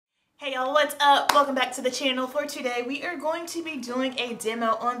Hey y'all, what's up? Welcome back to the channel. For today, we are going to be doing a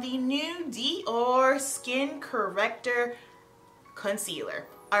demo on the new Dior Skin Corrector Concealer.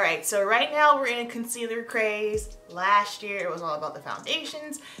 Alright, so right now we're in a concealer craze. Last year it was all about the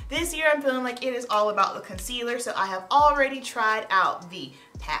foundations. This year I'm feeling like it is all about the concealer, so I have already tried out the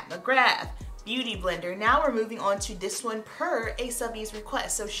Pat McGrath Beauty Blender. Now we're moving on to this one per a subbie's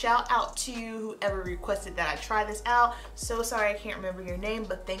request. So shout out to whoever requested that I try this out. So sorry I can't remember your name,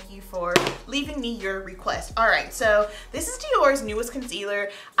 but thank you for leaving me your request. All right, so this is Dior's newest concealer.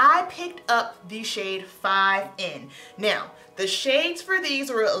 I picked up the shade 5N. Now, the shades for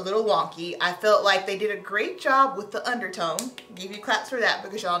these were a little wonky. I felt like they did a great job with the undertone. Give you claps for that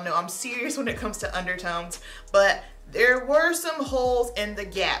because y'all know I'm serious when it comes to undertones. But there were some holes in the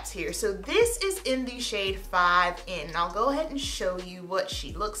gaps here. So this is in the shade 5N. And I'll go ahead and show you what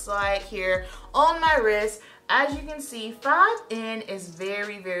she looks like here on my wrist. As you can see, 5N is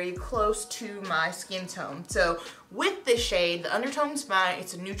very, very close to my skin tone. So with this shade, the undertone's fine.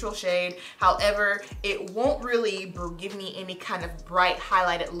 It's a neutral shade. However, it won't really give me any kind of bright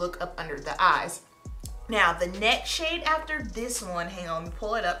highlighted look up under the eyes. Now, the next shade after this one, hang on, let me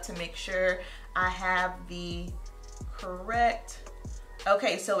pull it up to make sure I have the correct.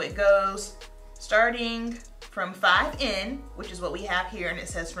 Okay, so it goes starting from 5N, which is what we have here, and it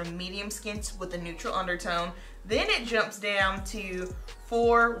says from medium skin with a neutral undertone. Then it jumps down to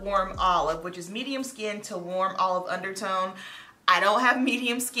 4 warm olive, which is medium skin to warm olive undertone. I don't have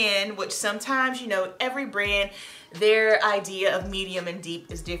medium skin, which sometimes, you know, every brand, their idea of medium and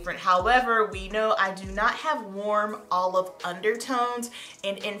deep is different. However, we know I do not have warm olive undertones.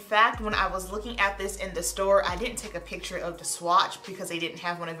 And in fact, when I was looking at this in the store, I didn't take a picture of the swatch because they didn't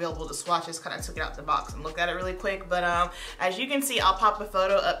have one available to swatch. Just kind of took it out the box and looked at it really quick. But as you can see, I'll pop a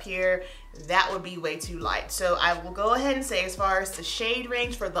photo up here. That would be way too light. So I will go ahead and say, as far as the shade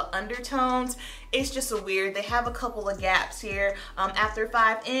range for the undertones, it's just a weird. They have a couple of gaps here. After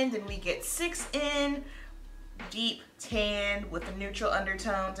 5N, then we get 6N, deep tan with the neutral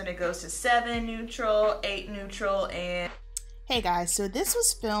undertones, and it goes to 7 neutral, 8 neutral, and... Hey guys, so this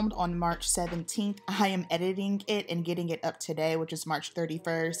was filmed on March 17th. I am editing it and getting it up today, which is March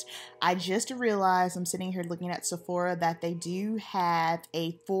 31st. I just realized, I'm sitting here looking at Sephora, that they do have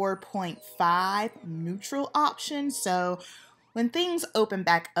a 4.5 neutral option. So when things open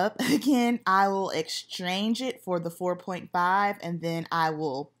back up again, I will exchange it for the 4.5 and then I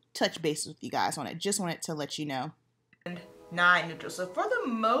will touch base with you guys on it. Just wanted to let you know. And 9 neutral. So for the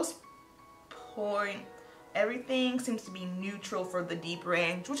most point, everything seems to be neutral for the deep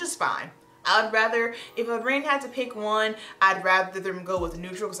range, which is fine. I'd rather, if a brand had to pick one, I'd rather them go with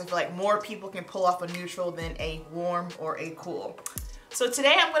neutral because I feel like more people can pull off a neutral than a warm or a cool. So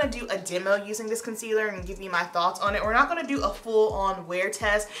today I'm going to do a demo using this concealer and give you my thoughts on it. We're not going to do a full-on wear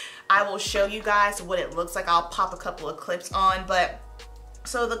test. I will show you guys what it looks like. I'll pop a couple of clips on, but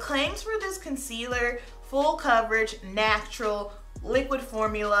so the claims for this concealer: full coverage, natural, liquid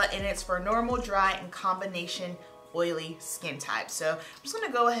formula, and it's for normal, dry, and combination oily skin type. So I'm just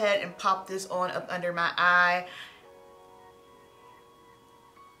gonna go ahead and pop this on up under my eye.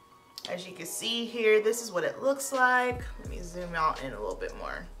 As you can see here, this is what it looks like. Let me zoom out in a little bit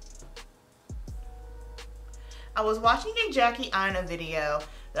more. I was watching a Jackie Aina video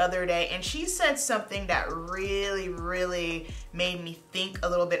the other day, and she said something that really made me think a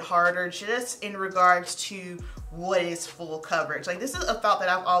little bit harder, just in regards to what is full coverage. Like, this is a thought that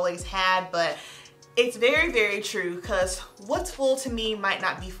I've always had, but it's very true, because what's full to me might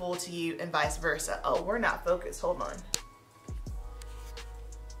not be full to you, and vice versa. Oh, we're not focused. Hold on.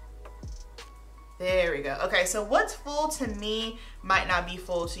 There we go. Okay, so what's full to me might not be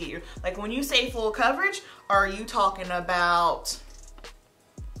full to you. Like, when you say full coverage, are you talking about...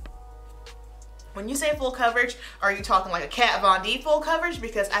 When you say full coverage, are you talking like a Kat Von D full coverage?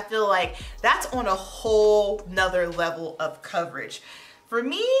 Because I feel like that's on a whole nother level of coverage. For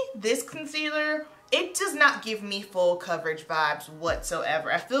me, this concealer, it does not give me full coverage vibes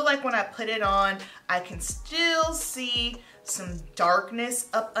whatsoever. I feel like when I put it on, I can still see some darkness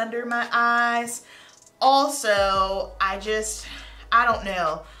up under my eyes. Also, I don't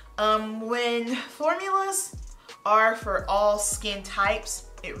know. When formulas are for all skin types,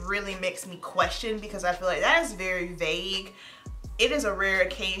 it really makes me question, because I feel like that is very vague. It is a rare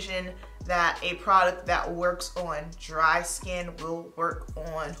occasion that a product that works on dry skin will work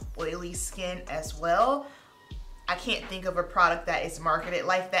on oily skin as well. I can't think of a product that is marketed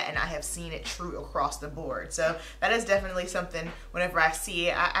like that, and I have seen it true across the board. So that is definitely something, whenever I see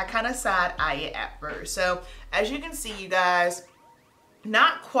it, I kind of side eye it at first. So as you can see, you guys,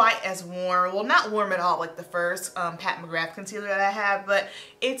 not quite as warm, well, not warm at all like the first Pat McGrath concealer that I have, but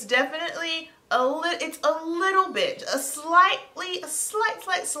it's definitely a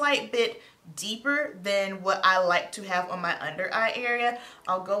slight bit deeper than what I like to have on my under eye area.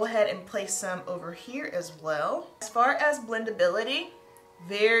 I'll go ahead and place some over here as well. As far as blendability,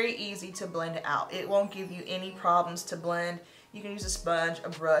 very easy to blend out. It won't give you any problems to blend. You can use a sponge, a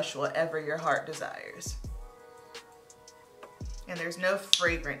brush, whatever your heart desires. And there's no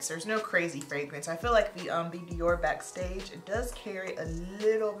fragrance, there's no crazy fragrance. I feel like the Dior BackStage, it does carry a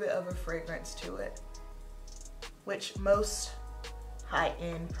little bit of a fragrance to it, which most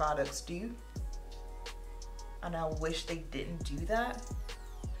high-end products do. And I wish they didn't do that.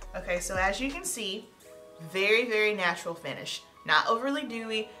 Okay, so as you can see, very, very natural finish. Not overly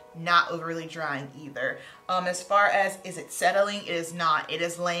dewy, not overly drying either. As far as is it settling, it is not. It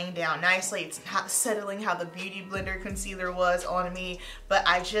is laying down nicely. It's not settling how the Beauty Blender concealer was on me, but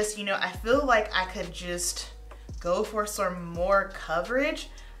I just, you know, I feel like I could just go for some more coverage.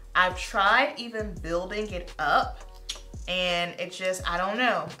 I've tried even building it up and it just, I don't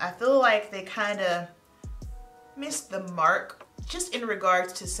know. I feel like they kind of missed the mark just in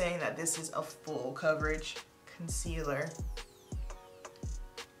regards to saying that this is a full coverage concealer.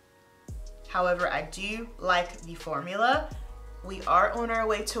 However, I do like the formula. We are on our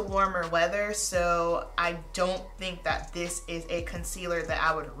way to warmer weather, so I don't think that this is a concealer that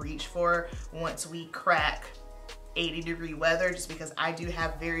I would reach for once we crack 80-degree weather, just because I do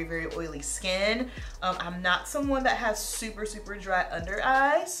have very, very oily skin. I'm not someone that has super, super dry under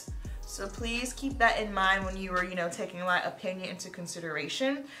eyes. So please keep that in mind when you are, you know, taking my opinion into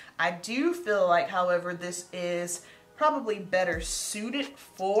consideration. I do feel like, however, this is probably better suited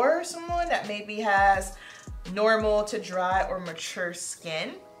for someone that maybe has normal to dry or mature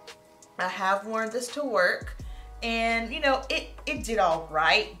skin. I have worn this to work and, you know, it did all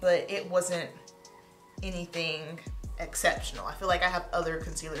right, but it wasn't anything exceptional. I feel like I have other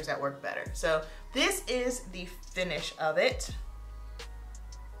concealers that work better. So this is the finish of it.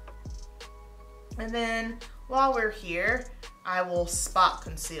 And then while we're here, I will spot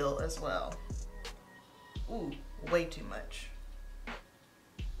conceal as well. Ooh, way too much.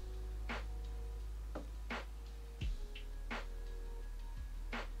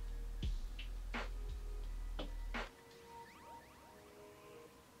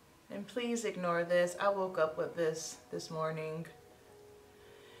 And please ignore this. I woke up with this morning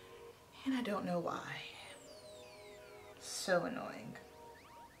and I don't know why. So annoying.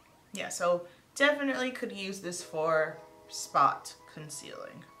 Yeah, so definitely could use this for spot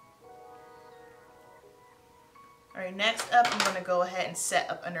concealing. All right, next up, I'm gonna go ahead and set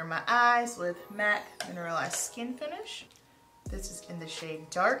up under my eyes with MAC Mineralized Skin Finish. This is in the shade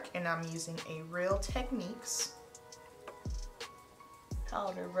Dark, and I'm using a Real Techniques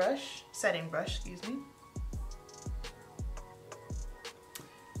powder brush, setting brush, excuse me.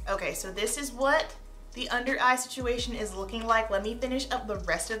 Okay, so this is what the under eye situation is looking like. Let me finish up the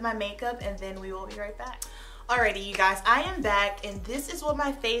rest of my makeup and then we will be right back. Alrighty, you guys, I am back and this is what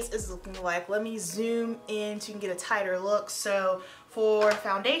my face is looking like. Let me zoom in so you can get a tighter look. So for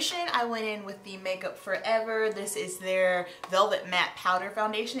foundation, I went in with the Makeup Forever. This is their Velvet Matte Powder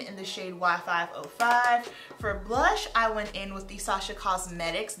Foundation in the shade Y505. For blush, I went in with the Sasha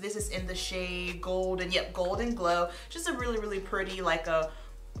Cosmetics. This is in the shade Golden, yep, Golden Glow. Just a really, really pretty, like a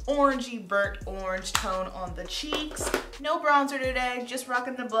orangey burnt orange tone on the cheeks. No bronzer today, just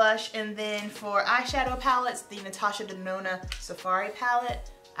rocking the blush. And then for eyeshadow palettes, the Natasha Denona Safari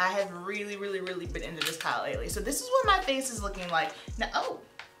palette. I have really been into this palette lately. So this is what my face is looking like. Now, oh,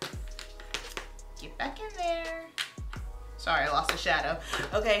 get back in there. Sorry, I lost the shadow.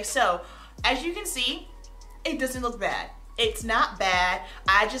 Okay, so as you can see, it doesn't look bad. It's not bad.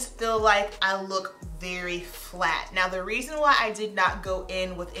 I just feel like I look very flat. Now the reason why I did not go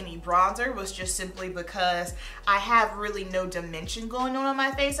in with any bronzer was just simply because I have really no dimension going on my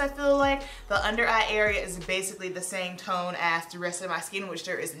face. I feel like the under eye area is basically the same tone as the rest of my skin, which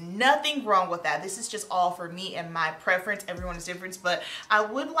there is nothing wrong with that. This is just all for me and my preference. Everyone is different, but I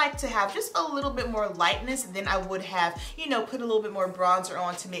would like to have just a little bit more lightness than I would have, you know, put a little bit more bronzer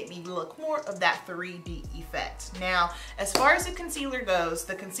on to make me look more of that 3D effect. Now, as far as the concealer goes,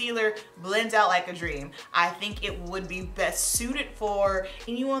 the concealer blends out like a dream. I think it would be best suited for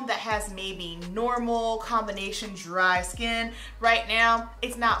anyone that has maybe normal combination dry skin. Right now,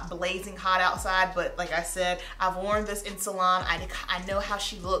 it's not blazing hot outside, but like I said, I've worn this in salon. I know how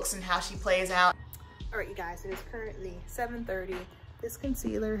she looks and how she plays out. All right, you guys, it is currently 7:30. This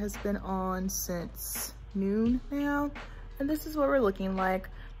concealer has been on since noon now, and this is what we're looking like.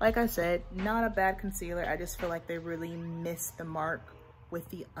 Like I said, not a bad concealer. I just feel like they really missed the mark with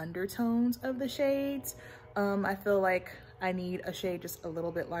the undertones of the shades. I feel like I need a shade just a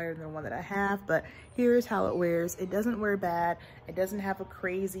little bit lighter than the one that I have, but here's how it wears. It doesn't wear bad. It doesn't have a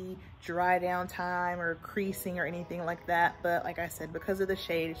crazy dry down time or creasing or anything like that. But like I said, because of the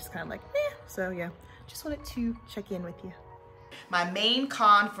shade, it's just kind of like, eh. So yeah, just wanted to check in with you. My main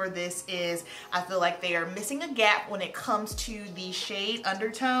con for this is I feel like they are missing a gap when it comes to the shade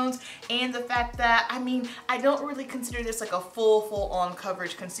undertones, and the fact that, I mean, I don't really consider this like a full-on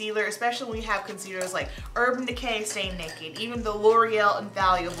coverage concealer, especially when we have concealers like Urban Decay Stay Naked, even the L'Oreal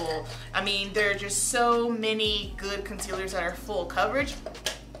Invaluable. I mean, there are just so many good concealers that are full coverage.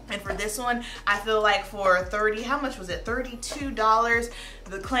 And for this one, I feel like for how much was it? $32,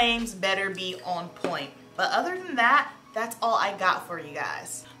 the claims better be on point. But other than that, that's all I got for you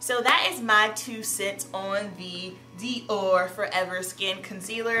guys. So that is my 2 cents on the Dior Forever Skin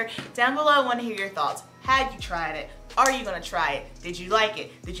Concealer. Down below, I want to hear your thoughts. Had you tried it? Are you gonna try it? Did you like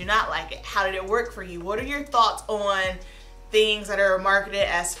it? Did you not like it? How did it work for you? What are your thoughts on things that are marketed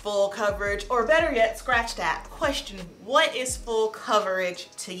as full coverage, or better yet, scratch that question, what is full coverage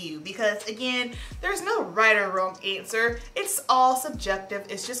to you? Because again, there's no right or wrong answer. It's all subjective.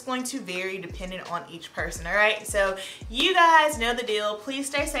 It's just going to vary depending on each person, all right? So you guys know the deal. Please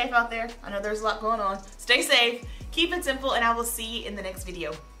stay safe out there. I know there's a lot going on. Stay safe, keep it simple, and I will see you in the next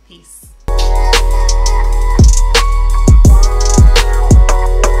video. Peace.